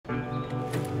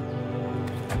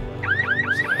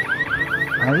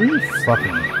Are you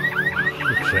fucking...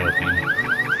 You're joking.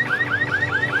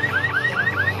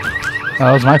 Oh,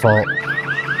 it was my fault.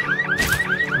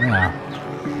 Yeah.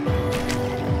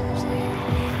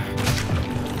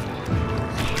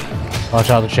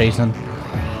 Watch out, they're chasing.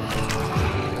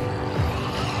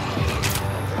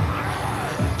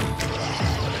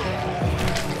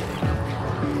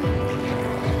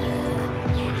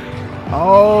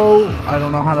 Oh, I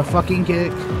don't know how to fucking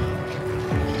kick.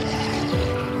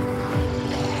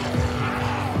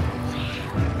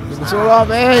 What's up,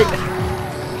 mate?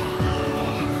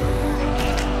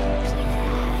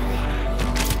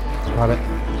 Got it.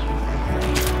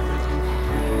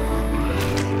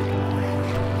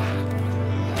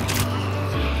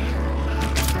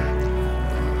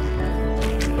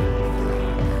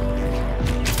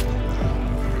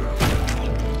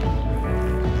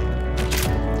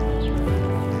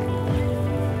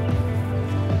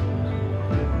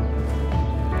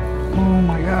 Oh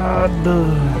my god.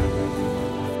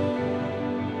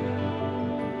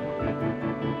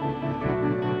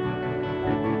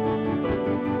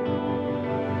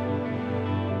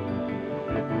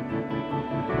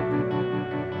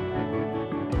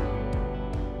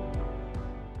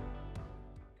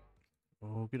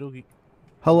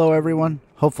 Hello everyone,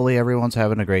 hopefully everyone's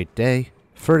having a great day.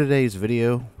 For today's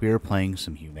video, we are playing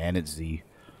some Humanitz.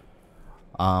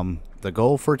 The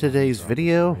goal for today's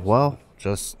video, well,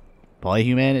 just play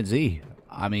Humanitz.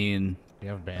 I mean,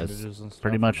 that's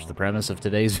pretty much the premise of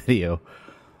today's video.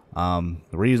 The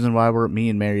reason why me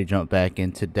and Mary jumped back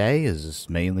in today is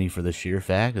mainly for the sheer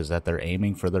fact is that they're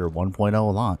aiming for their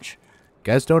 1.0 launch. You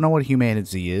guys don't know what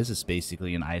Humanitz is, it's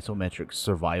basically an isometric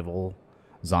survival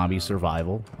zombie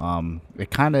survival.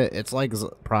 It's like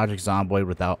Project Zomboid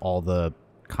without all the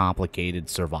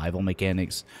complicated survival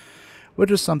mechanics,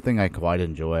 which is something I quite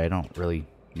enjoy. I don't really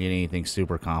need anything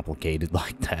super complicated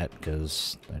like that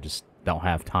because I just don't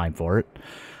have time for it.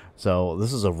 So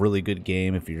this is a really good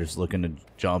game if you're just looking to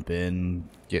jump in,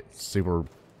 get super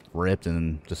ripped,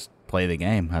 and just play the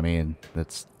game. I mean,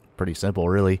 that's pretty simple,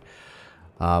 really.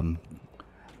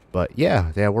 But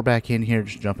yeah, we're back in here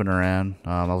just jumping around.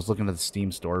 I was looking at the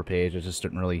Steam store page. I just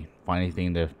didn't really find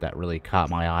anything that really caught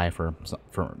my eye for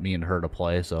me and her to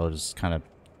play. So I just kind of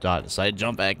decided to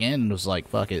jump back in and was like,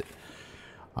 fuck it.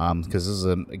 Because this is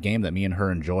a game that me and her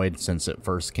enjoyed since it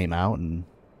first came out. And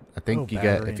I think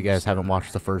if you guys haven't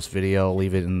watched the first video, I'll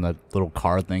leave it in the little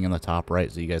card thing in the top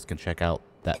right so you guys can check out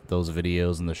those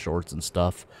videos and the shorts and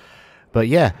stuff. But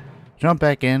yeah. Jump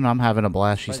back in. I'm having a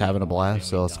blast. She's having a blast.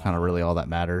 So that's kind of really all that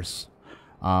matters.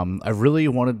 I really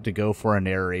wanted to go for a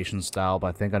narration style, but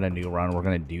I think on a new run we're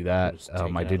going to do that.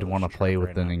 I did want to play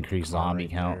with an increased zombie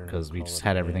count because we just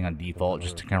had everything on default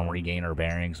just to kind of regain our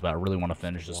bearings. But I really want to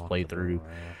finish this playthrough,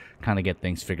 kind of get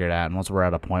things figured out. And once we're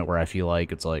at a point where I feel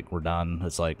like it's like we're done,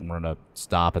 it's like we're going to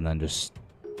stop and then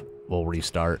we'll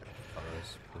restart.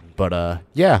 But,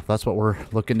 yeah, that's what we're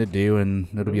looking to do, and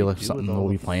it'll be like something we'll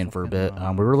be playing for a bit.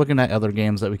 We were looking at other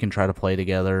games that we can try to play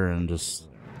together and just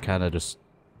kind of just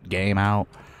game out.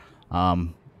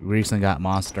 We recently got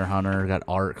Monster Hunter, got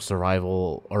Ark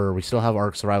Survival, or we still have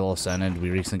Ark Survival Ascended.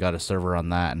 We recently got a server on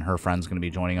that, and her friend's going to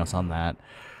be joining us on that.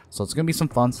 So it's going to be some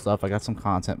fun stuff. I got some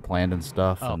content planned and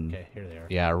stuff. Oh, and okay, here they are.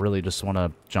 Yeah, I really just want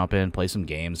to jump in, play some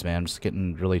games, man. I'm just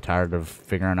getting really tired of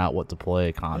figuring out what to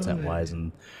play content-wise,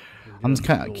 and I'm just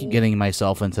kind of keep getting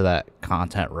myself into that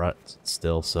content rut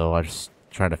still, so I just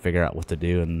try to figure out what to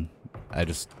do, and I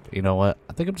just, you know what,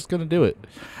 I think I'm just gonna do it.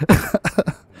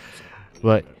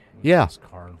 But yeah,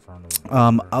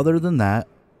 other than that,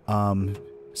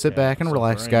 sit back and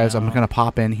relax, guys. I'm gonna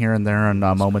pop in here and there on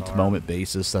a moment-to-moment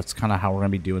basis. That's kind of how we're gonna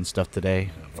be doing stuff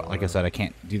today. Like I said, I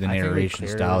can't do the narration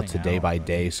style to day by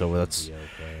day, so that's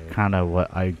kind of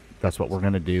that's what we're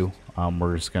gonna do.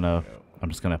 I'm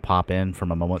just gonna pop in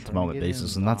from a moment-to-moment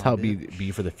basis, and that's how it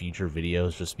be for the future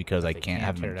videos. Just because I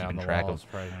haven't been keeping track of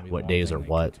what days are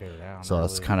what, so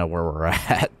that's kind of where we're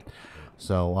at.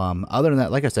 So other than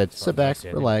that, like I said, sit back,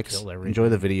 relax, enjoy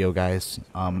the video, guys.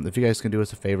 If you guys can do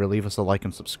us a favor, leave us a like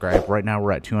and subscribe. Right now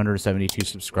we're at 272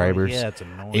 subscribers,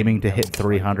 aiming to hit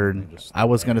 300. I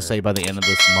was gonna say by the end of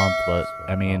this month, but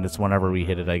I mean it's whenever we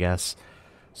hit it, I guess.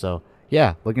 So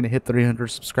yeah, looking to hit 300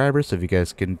 subscribers. So if you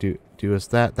guys can do us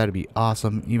that'd be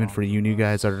awesome. Even for you new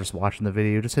guys that are just watching the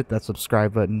video, just hit that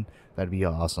subscribe button. That'd be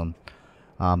awesome.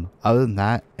 Other than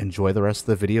that, enjoy the rest of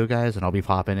the video, guys, and I'll be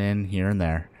popping in here and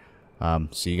there.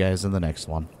 See you guys in the next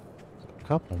one.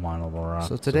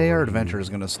 So today our adventure is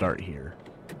going to start here.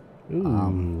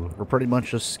 We're pretty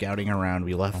much just scouting around.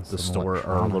 We left the store,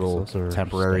 our little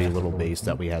temporary little base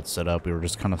that we had set up. We were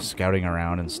just kind of scouting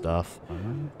around and stuff.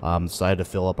 Decided to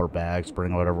fill up our bags,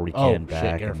 bring whatever we can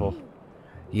back. Shit, careful.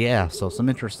 Yeah, so some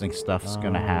interesting stuff's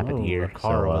gonna happen here. A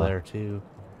car so, over there too.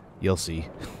 You'll see.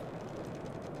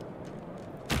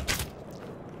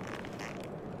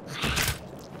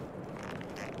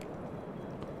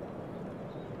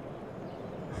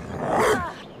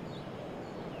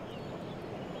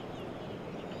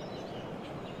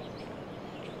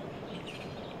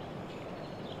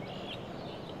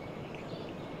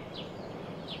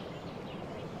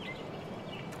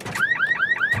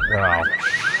 Oh,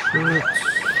 shit.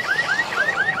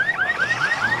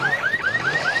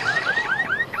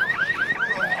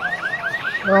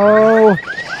 Oh!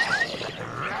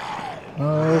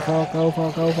 Oh, fuck, oh,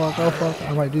 fuck, oh, fuck, oh, fuck.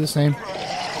 I might do the same.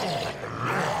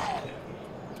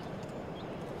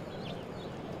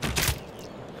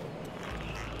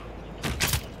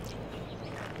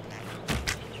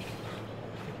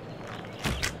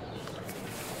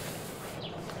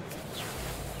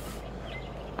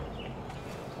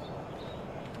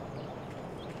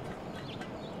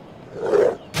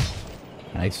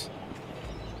 Nice.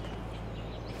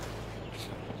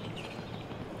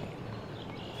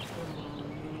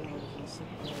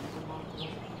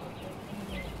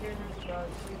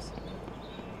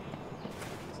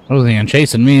 I wasn't even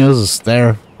chasing me, it was just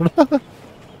there.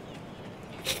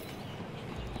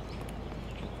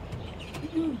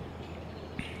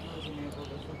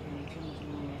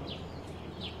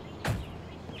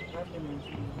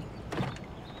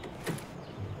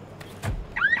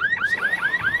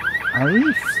 Are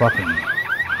you fucking...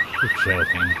 You're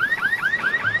joking.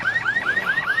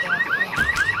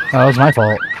 Oh, that was my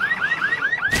fault.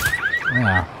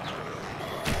 Yeah.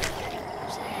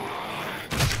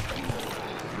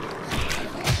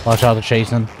 Watch out, they're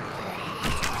chasing.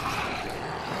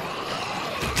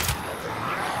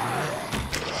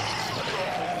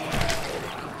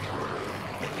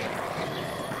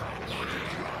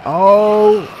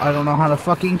 Oh, I don't know how to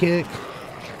fucking kick.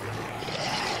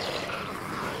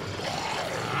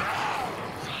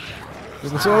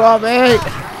 What's up, mate?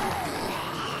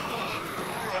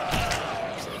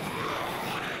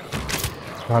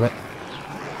 Got it.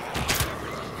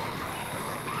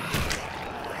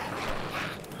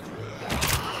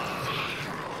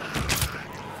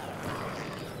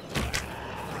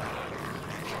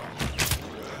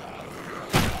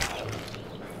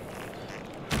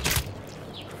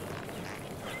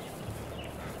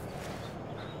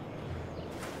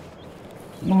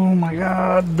 Oh my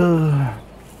god.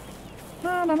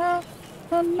 Na na na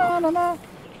na na na.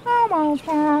 Almost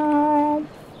home.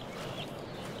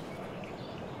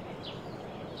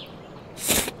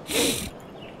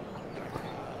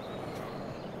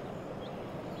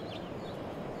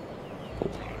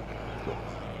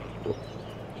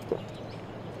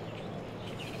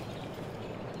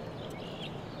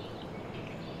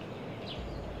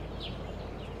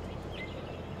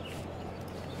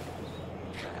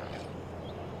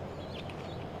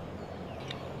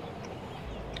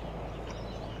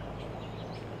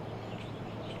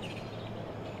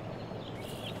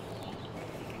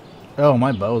 Oh,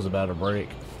 my bow's about to break.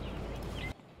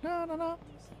 No, no, no.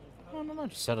 No, no, no.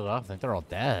 Just set it off. I think they're all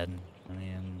dead. I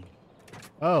mean...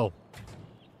 Oh.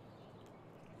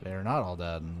 They're not all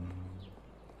dead.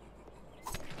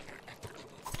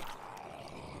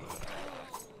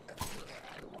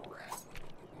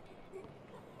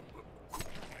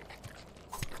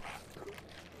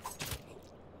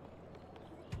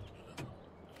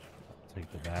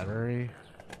 Take the battery.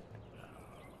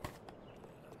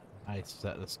 I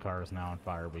set this car is now on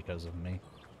fire because of me.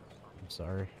 I'm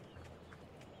sorry.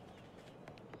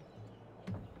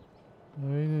 I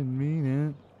didn't mean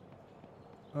it.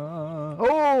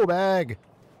 Oh, bag!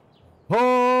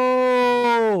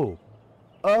 Oh!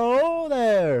 Oh,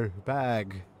 there!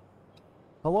 Bag.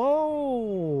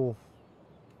 Hello!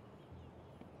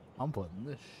 I'm putting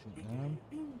this shit down.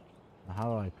 How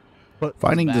do I...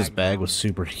 Finding this bag was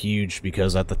super huge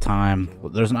because at the time,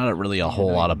 there's not really a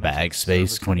whole lot of bag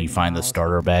space. When you find the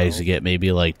starter bags, you get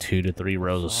maybe like 2 to 3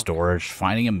 rows of storage.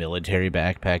 Finding a military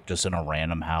backpack just in a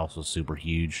random house was super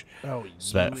huge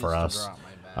for us,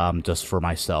 just for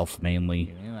myself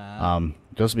mainly.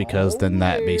 Just because then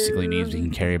that basically means we can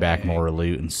carry back more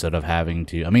loot instead of having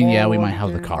to... I mean, yeah, we might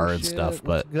have the car and stuff,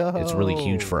 but it's really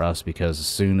huge for us because as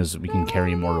soon as we can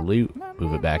carry more loot,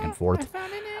 move it back and forth.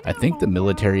 I think the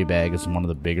military bag is one of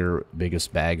the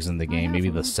biggest bags in the game. Maybe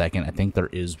the second. I think there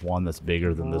is one that's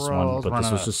bigger than this one, but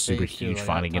this was just super huge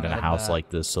finding it in a house like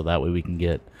this, so that way we can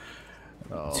get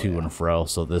to and fro.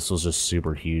 So this was just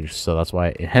super huge. So that's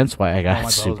why, hence why I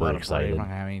got super excited.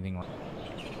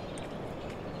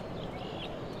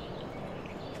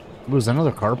 Was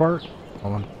another car part?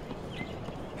 Hold on.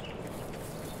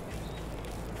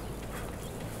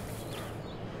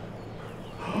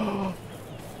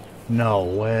 No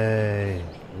way.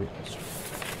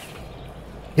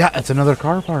 Yeah, it's another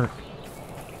car park.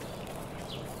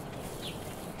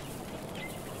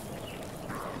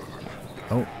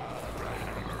 Oh.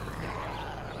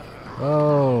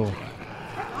 Oh.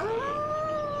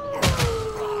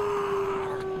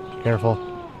 Careful.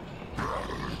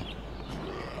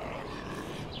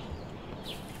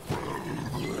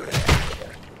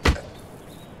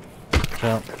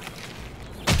 Jump.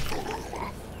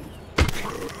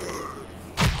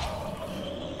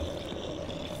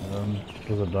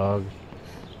 There's a dog.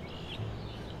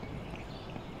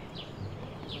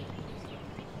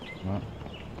 Oh.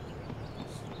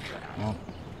 Oh.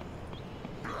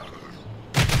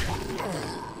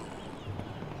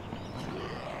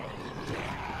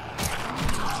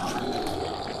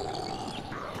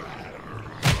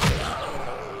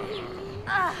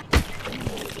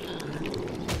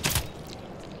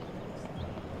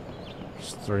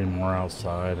 There's 3 more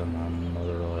outside and then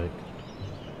another like.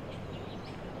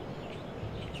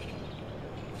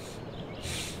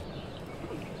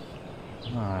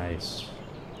 Nice.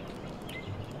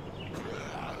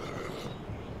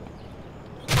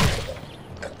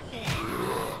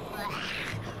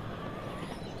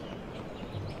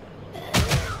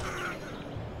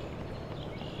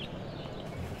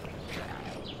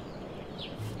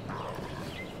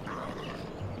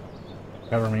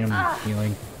 Cover me, I'm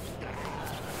healing.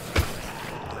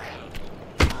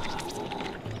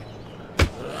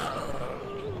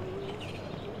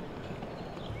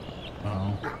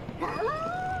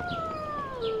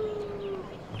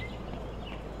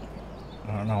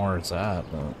 I don't know where it's at,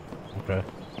 but okay.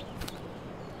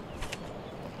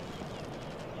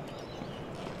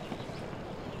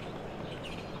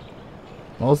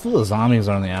 Most of the zombies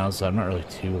are on the outside. I'm not really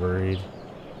too worried.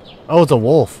 Oh, it's a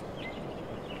wolf.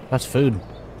 That's food.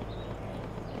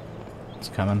 It's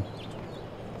coming.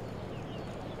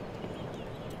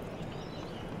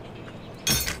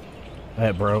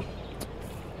 It broke.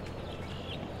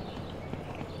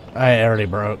 I already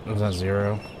broke. It was at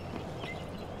 0.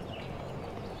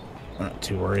 I'm not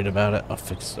too worried about it.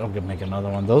 I'll make another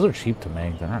one. Those are cheap to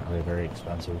make. They're not really very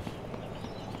expensive.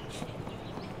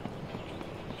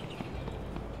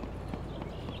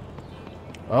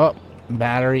 Oh,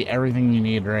 battery, everything you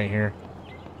need right here.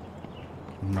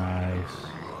 Nice.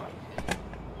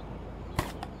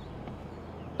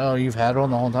 Oh, you've had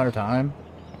one the whole entire time?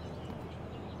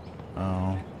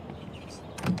 Oh.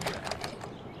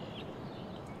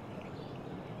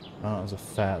 Oh, it was a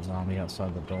fat zombie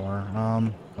outside the door.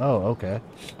 Oh, okay.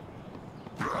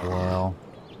 Well.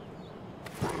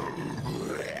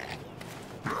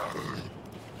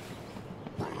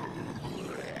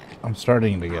 I'm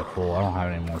starting to get full. I don't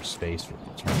have any more space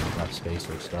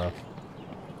for stuff.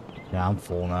 Yeah, I'm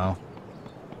full now.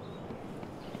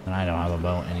 And I don't have a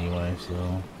boat anyway,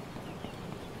 so.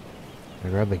 Did I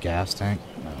grab the gas tank?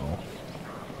 No.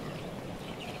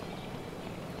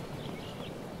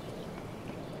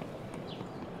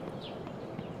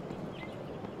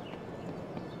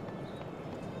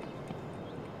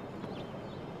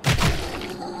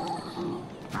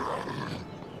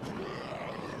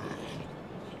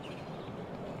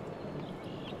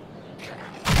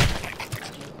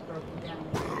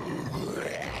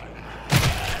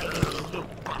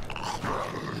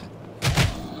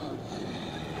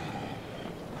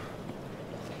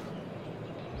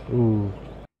 Ooh.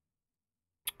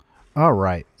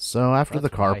 Alright, so after the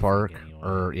car park,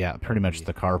 or yeah, pretty much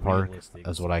the car park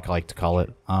is what I like to call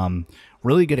it.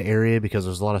 Really good area because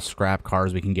there's a lot of scrap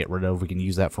cars we can get rid of. We can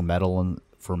use that for metal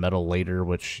later,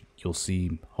 which you'll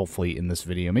see hopefully in this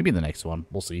video, maybe in the next one.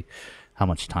 We'll see how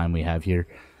much time we have here.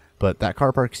 But that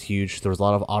car park's huge. There's a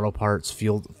lot of auto parts,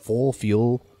 full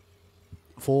fuel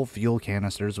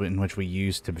canisters in which we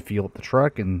use to fuel up the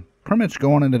truck and pretty much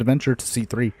go on an adventure to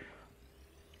C3.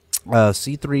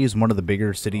 C3 is one of the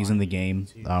bigger cities in the game.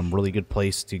 Really good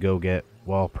place to go get,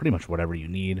 well, pretty much whatever you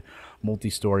need.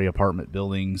 Multi-story apartment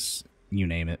buildings, you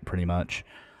name it, pretty much.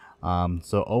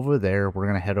 So over there, we're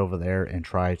going to head over there and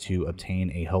try to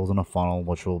obtain a hose and a funnel,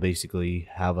 which will basically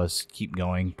have us keep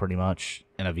going pretty much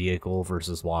in a vehicle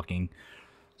versus walking.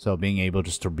 So being able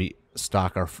just to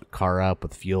stock our car up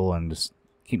with fuel and just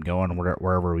keep going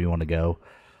wherever we want to go.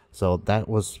 So that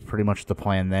was pretty much the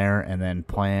plan there, and then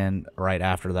plan right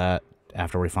after that,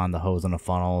 after we find the hose and the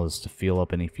funnel, is to fuel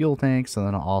up any fuel tanks, and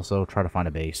then also try to find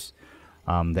a base.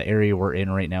 The area we're in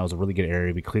right now is a really good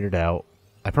area. We cleared it out.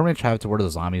 I pretty much have it to where the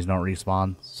zombies don't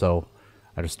respawn, so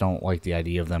I just don't like the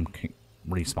idea of them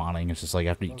respawning. It's just like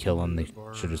after you kill them, they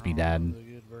should just be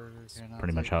dead. That's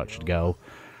pretty much how it should go.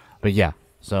 But yeah,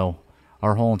 so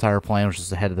Our whole entire plan was just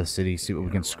to head to the city, see what we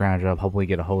can scrounge up, hopefully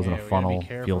get a hose and a funnel,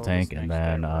 fuel tank, and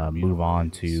then move on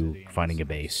to finding a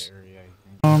base.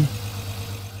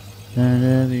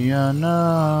 Into the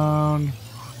unknown.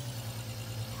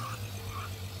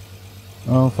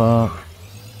 Oh fuck.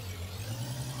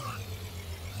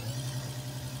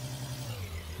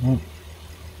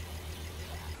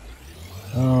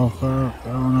 Oh fuck.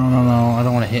 Oh no. I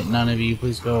don't want to hit none of you.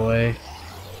 Please go away.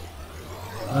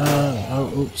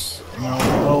 Oh, oops.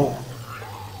 No.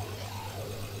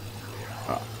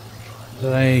 Oh.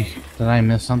 Did I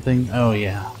miss something? Oh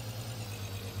yeah.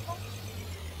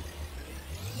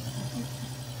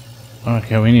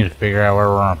 Okay, we need to figure out where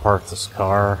we're gonna park this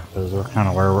car, because we're kind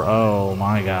of where we're. Oh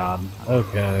my god.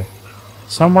 Okay.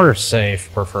 Somewhere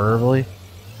safe, preferably.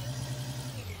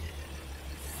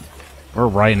 We're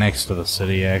right next to the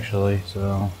city, actually,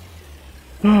 so.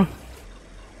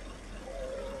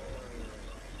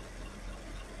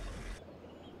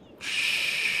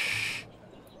 Shh.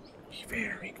 Be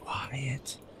very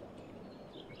quiet.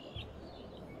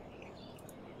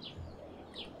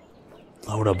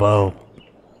 Load a bow.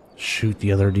 Shoot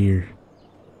the other deer.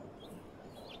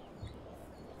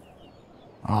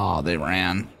 Oh, they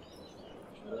ran.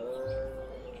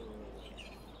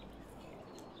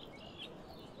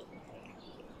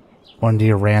 One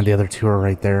deer ran, the other two are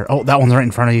right there. Oh, that one's right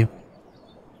in front of you.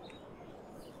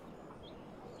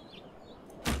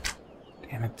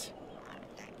 Damn it.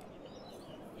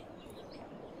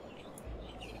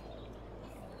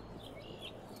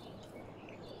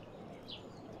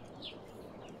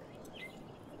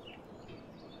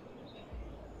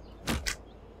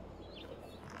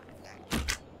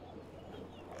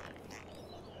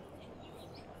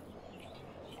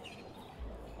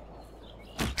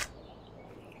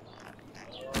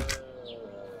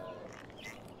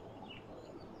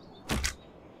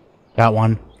 Got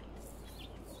one.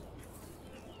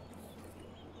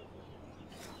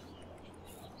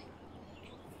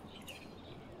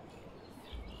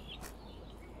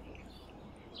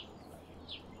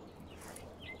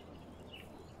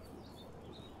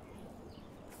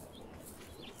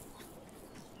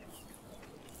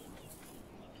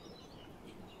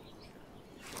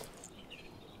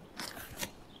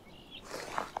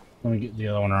 Let me get the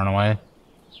other one run away.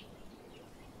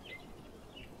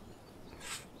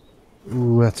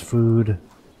 Ooh, that's food.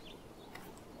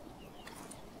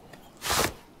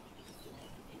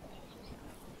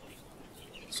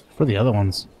 For the other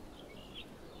ones.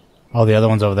 Oh, the other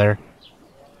one's over there.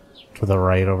 To the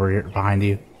right, over here, behind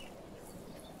you.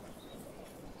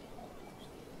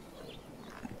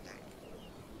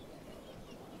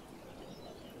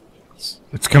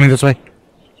 It's coming this way.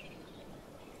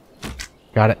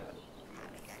 Got it.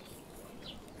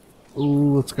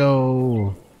 Ooh, let's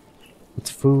go. It's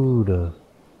food.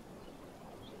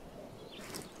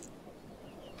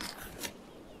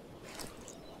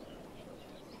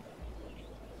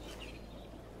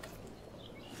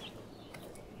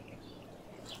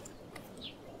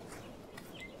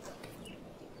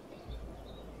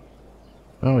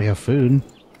 Oh, we have food.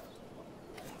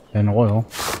 And oil.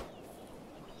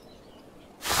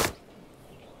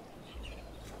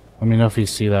 Let me know if you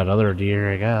see that other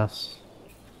deer, I guess.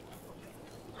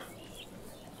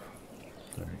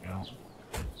 There we go.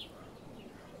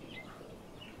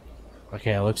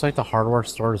 Okay, it looks like the hardware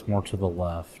store is more to the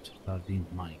left. That would be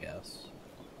my guess.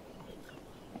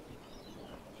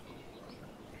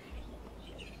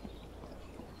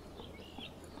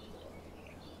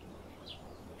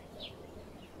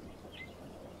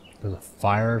 There's a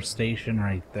fire station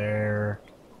right there.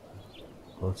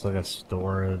 Looks like a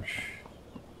storage.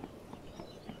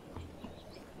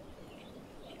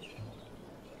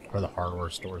 Or the hardware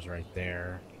store's right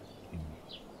there.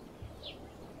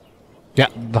 Yeah,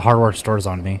 the hardware store's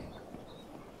on me.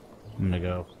 I'm gonna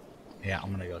go. Yeah, I'm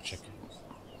gonna go check.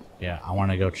 Yeah, I want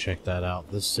to go check that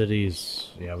out. This city's.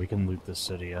 Yeah, we can loot this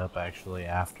city up actually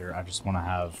after. I just want to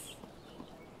have.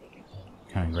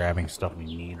 Kind of grabbing stuff we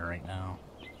need right now.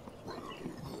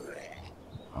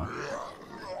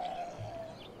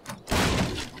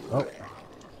 Oh,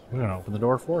 we're gonna open the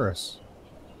door for us.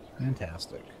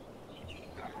 Fantastic.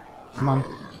 Come on.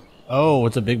 Oh,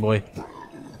 it's a big boy.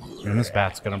 And this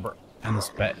bat's gonna break. And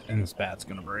this bat's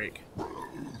gonna break.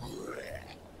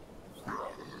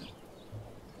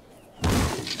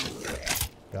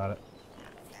 Got it.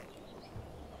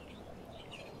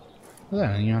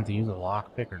 Yeah, you don't have to use a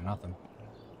lockpick or nothing.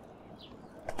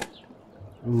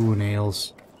 Ooh,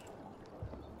 nails.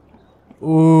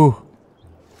 Ooh.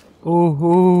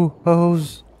 Ooh,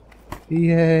 hose.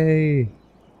 Yay.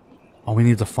 Oh, we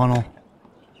need the funnel.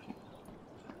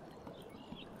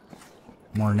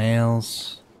 More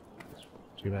nails.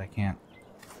 Too bad I can't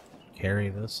carry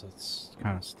this. It's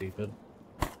kind of stupid.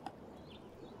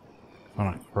 On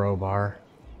a crowbar.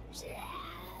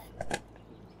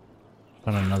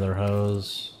 Found another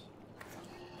hose.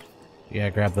 Yeah,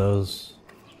 grab those.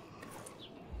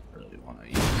 I really want to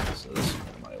use this as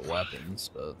one of my weapons,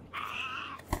 but...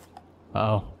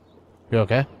 Uh-oh. You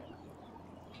okay?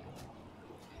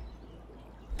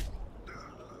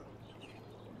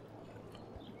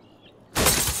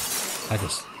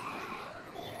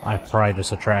 I probably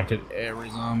just attracted every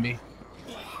zombie.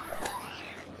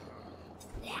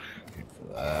 Good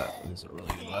for that. These are really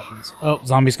good weapons. Oh,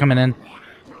 zombies coming in.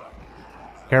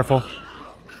 Careful.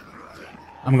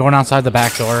 I'm going outside the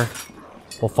back door.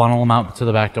 We'll funnel them out to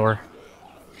the back door.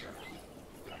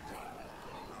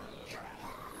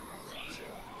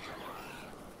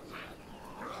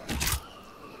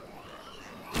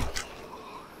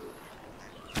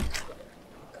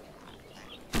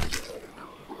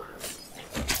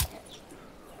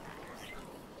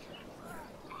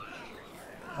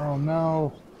 Oh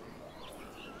no.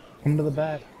 Come to the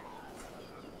back.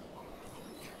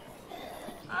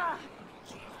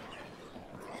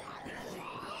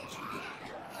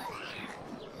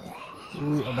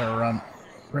 Ooh, I better run.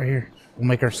 Right here. We'll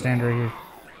make our stand right here.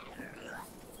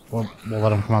 We'll let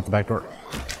them come out the back door.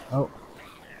 Oh.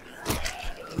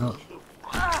 No.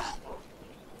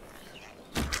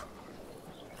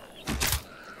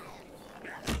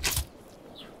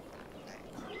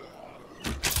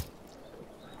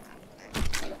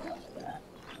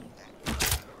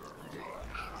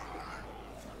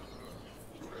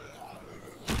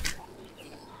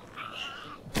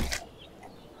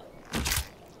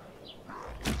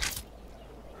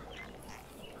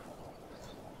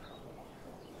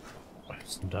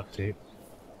 Some duct tape.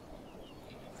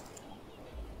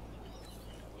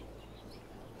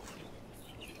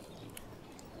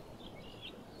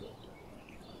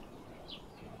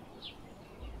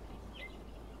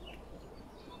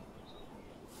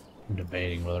 I'm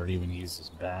debating whether to even use this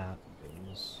bat.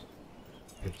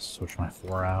 I could just switch my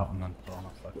 4 out and then put on a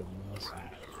fucking this.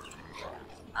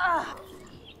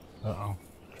 Uh-oh.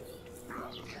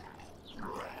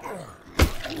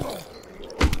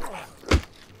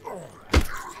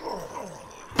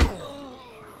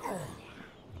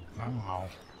 Ow.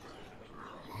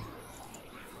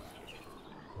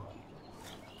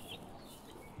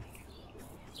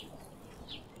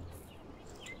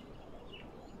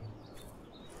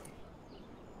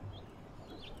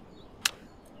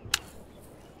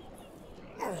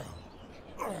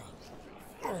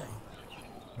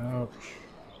 Ouch.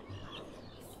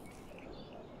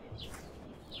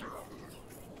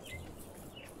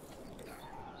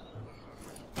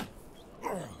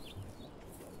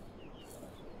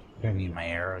 I need my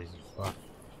arrows, you fuck.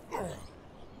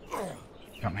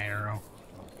 Got my arrow.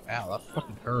 Ow, that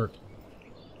fucking hurt.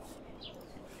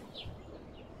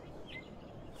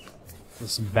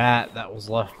 This bat that was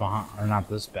left behind, or not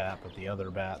this bat, but the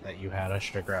other bat that you had, I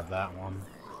should have grabbed that one.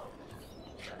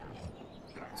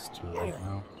 It's too late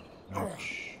now.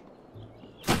 Ouch.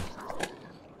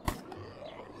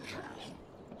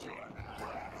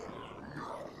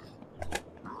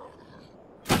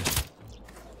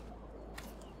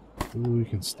 Ooh, you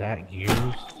can stack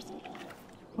gears.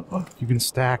 You can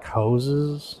stack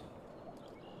hoses.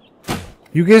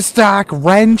 You can stack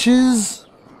wrenches.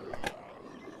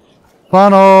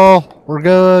 Funnel. We're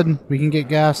good. We can get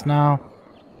gas now.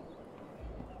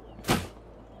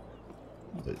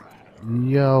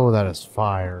 Yo, that is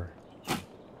fire.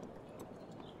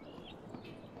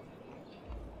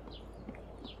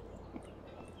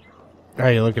 How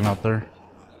are you looking up there?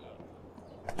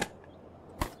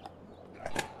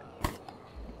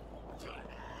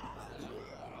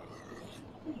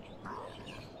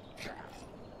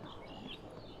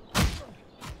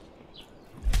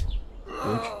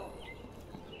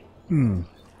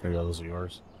 There you go, those are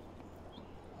yours.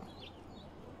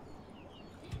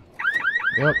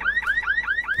 Yep.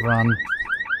 Run.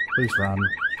 Please run.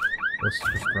 Let's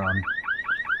just run.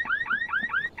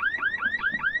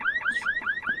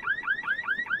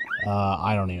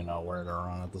 I don't even know where to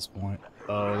run at this point.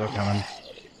 Oh, they're coming.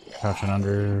 Crouching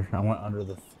under. I went under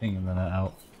the thing and then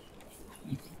out.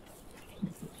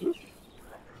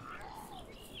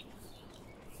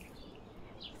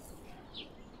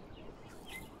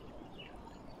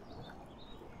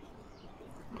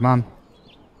 Come on.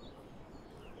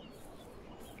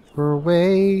 We're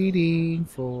waiting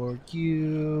for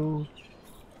you.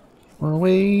 We're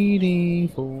waiting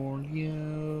for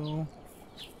you.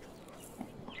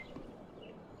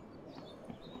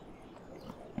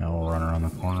 Now we'll run around the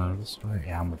corner this way.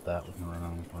 Yeah, I'm with that. We can run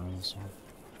around the corner this way.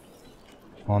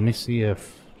 Well, let me see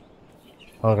if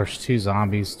Oh, there's 2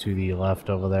 zombies to the left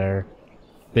over there.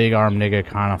 Big arm nigga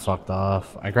kind of fucked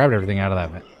off. I grabbed everything out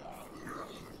of that.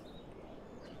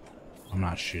 I'm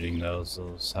not shooting those.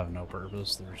 Those have no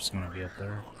purpose. They're just gonna be up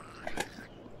there.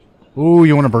 Ooh,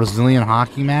 you want a Brazilian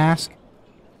hockey mask?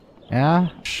 Yeah?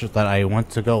 Shit that I went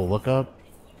to go look up.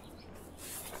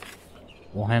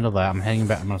 We'll handle that. I'm heading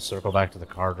back. I'm gonna circle back to the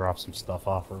car, drop some stuff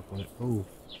off real quick. Ooh.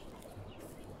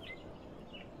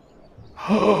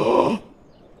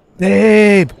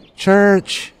 Babe!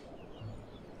 Church!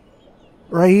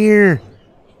 Right here!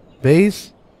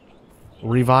 Base?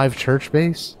 Revive church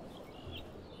base?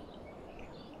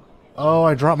 Oh,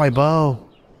 I dropped my bow.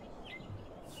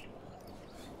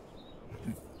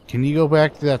 Can you go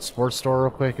back to that sports store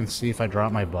real quick and see if I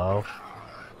dropped my bow?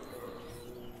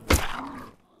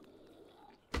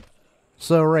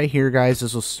 So right here, guys,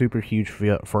 this was super huge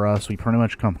for us. We pretty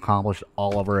much accomplished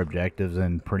all of our objectives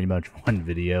in pretty much one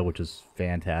video, which is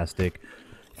fantastic.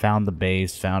 Found the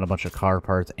base, found a bunch of car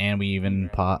parts, and we even,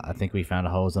 I think we found a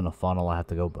hose and a funnel. I have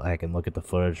to go back and look at the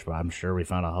footage, but I'm sure we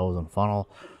found a hose and funnel.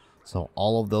 So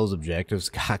all of those objectives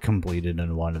got completed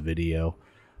in one video.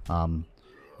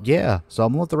 Yeah, so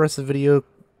I'm going to let the rest of the video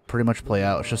pretty much play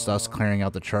out. It's just us clearing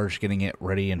out the church, getting it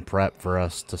ready and prepped for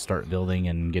us to start building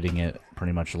and getting it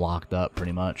pretty much locked up,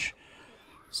 pretty much.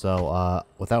 So,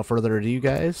 without further ado,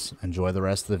 guys, enjoy the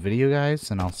rest of the video, guys,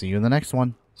 and I'll see you in the next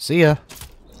one. See ya!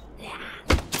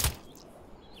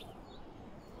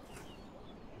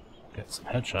 Get some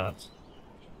headshots.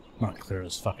 Not clear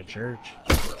this fucking church.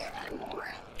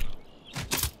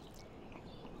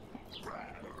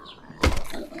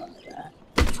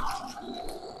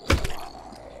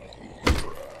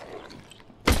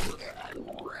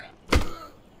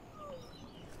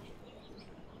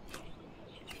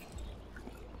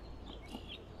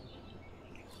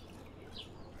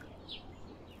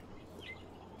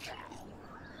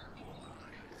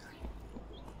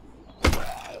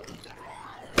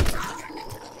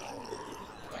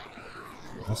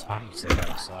 This hockey stick kind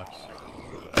of sucks.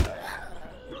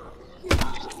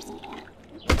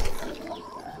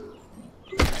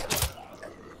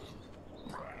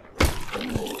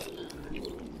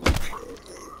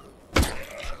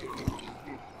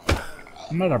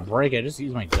 I'm gonna break it. I just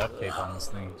use my duct tape on this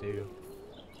thing too.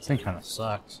 This thing kind of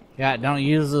sucks. Yeah, don't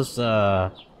use this. Yeah,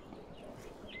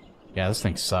 this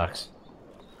thing sucks.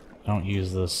 Don't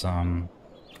use this.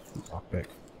 Lockpick.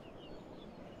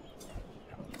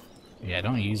 Yeah,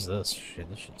 don't use this shit.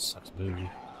 This shit sucks booty.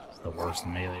 It's the worst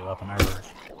melee weapon ever.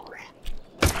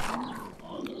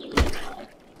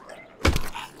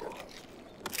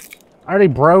 I already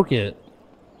broke it.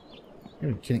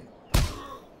 You're kidding.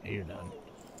 Yeah, you're done.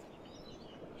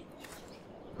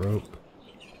 Rope.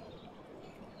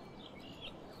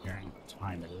 Hearing what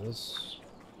time it is.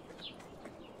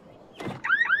 Of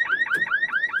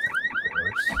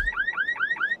course.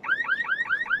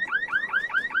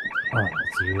 Oh,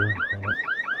 it's you.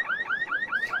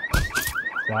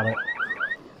 Got it.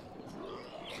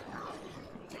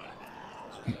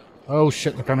 Oh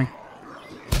shit, they're coming.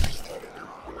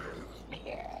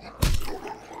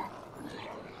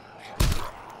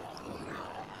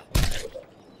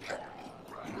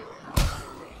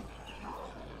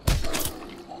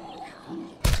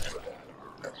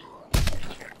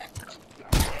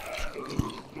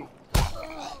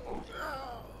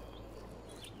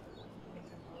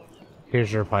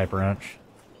 Here's your pipe wrench.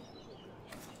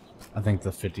 I think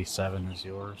the 57 is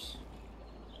yours.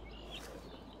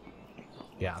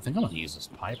 Yeah, I think I'm gonna use this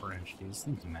pipe wrench, dude. This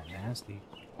thing's that nasty.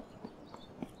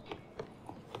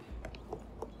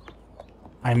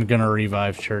 I'm gonna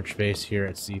revive church base here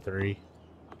at C3.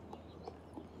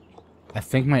 I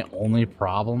think my only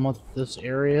problem with this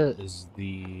area is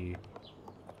the...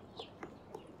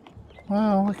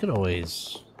 Well, I could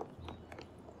always...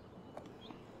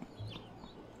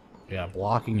 Yeah,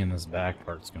 blocking in this back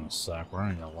part's gonna suck. We're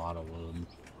running a lot of wood.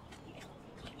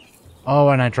 Oh,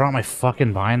 and I dropped my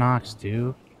fucking binocs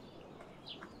too.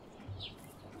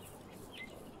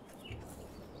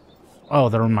 Oh,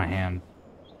 they're in my hand.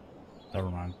 Never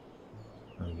mind.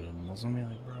 Really good. Wasn't me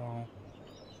like, bro.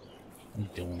 I'm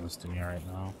doing this to me right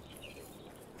now.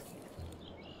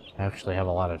 I actually have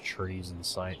a lot of trees in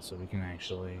sight, so we can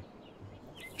actually...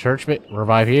 Church base?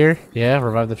 Revive here? Yeah,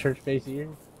 revive the church base here.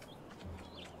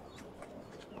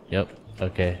 Yep.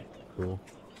 Okay. Cool.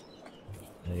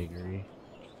 I agree.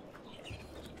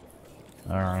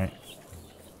 Alright.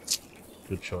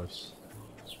 Good choice.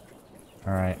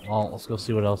 Alright, well, let's go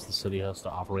see what else the city has to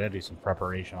offer. We gotta do some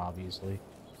preparation, obviously.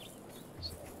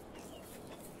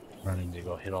 We're gonna need to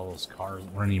go hit all those cars.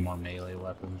 We're gonna need more melee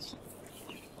weapons.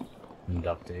 And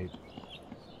duct tape.